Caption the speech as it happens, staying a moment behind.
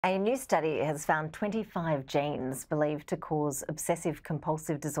A new study has found 25 genes believed to cause obsessive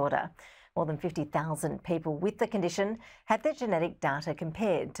compulsive disorder. More than 50,000 people with the condition had their genetic data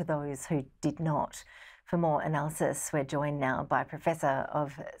compared to those who did not. For more analysis, we're joined now by Professor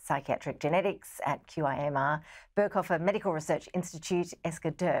of Psychiatric Genetics at QIMR, Berghofer Medical Research Institute,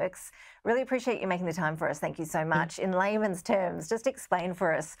 Eske Derks. Really appreciate you making the time for us. Thank you so much. In layman's terms, just explain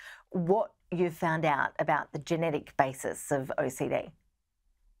for us what you've found out about the genetic basis of OCD.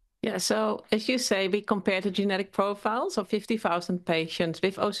 Yeah, so as you say, we compared the genetic profiles of 50,000 patients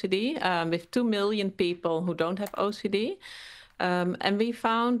with OCD, with 2 million people who don't have OCD. And we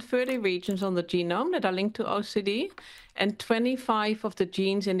found 30 regions on the genome that are linked to OCD, and 25 of the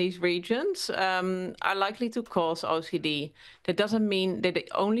genes in these regions are likely to cause OCD. That doesn't mean they're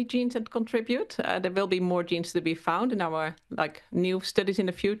the only genes that contribute. There will be more genes to be found in our new studies in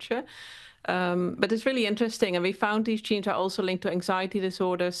the future. But it's really interesting, and we found these genes are also linked to anxiety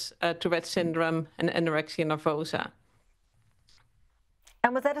disorders, Tourette syndrome, and anorexia nervosa.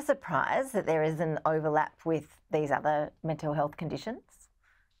 And was that a surprise that there is an overlap with these other mental health conditions?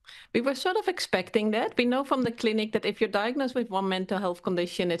 We were sort of expecting that. We know from the clinic that if you're diagnosed with one mental health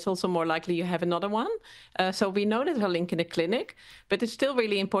condition, it's also more likely you have another one. So we know there's a link in the clinic, but it's still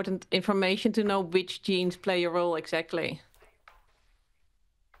really important information to know which genes play a role exactly.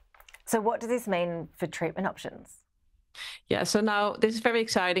 So what does this mean for treatment options? Yeah, so now this is very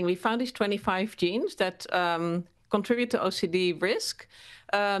exciting. We found these 25 genes that contribute to OCD risk.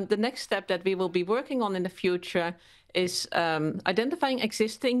 The next step that we will be working on in the future is identifying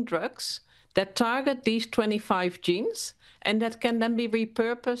existing drugs that target these 25 genes and that can then be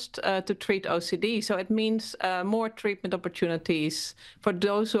repurposed to treat OCD. So it means more treatment opportunities for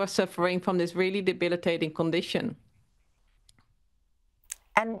those who are suffering from this really debilitating condition.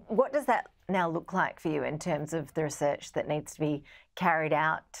 And what does that now look like for you in terms of the research that needs to be carried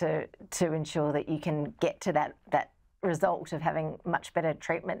out to ensure that you can get to that result of having much better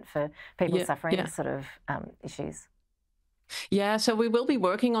treatment for people suffering this sort of issues? Yeah, so we will be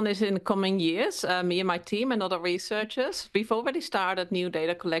working on this in the coming years, me and my team and other researchers. We've already started new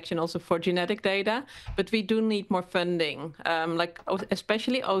data collection also for genetic data, but we do need more funding.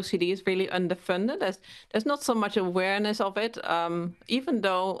 Especially OCD is really underfunded. There's not so much awareness of it, even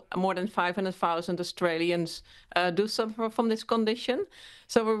though more than 500,000 Australians do suffer from this condition.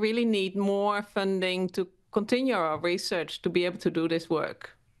 So we really need more funding to continue our research to be able to do this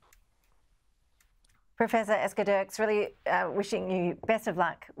work. Professor Eske Derks, really wishing you best of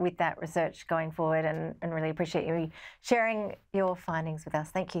luck with that research going forward and really appreciate you sharing your findings with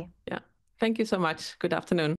us. Thank you. Yeah, thank you so much. Good afternoon.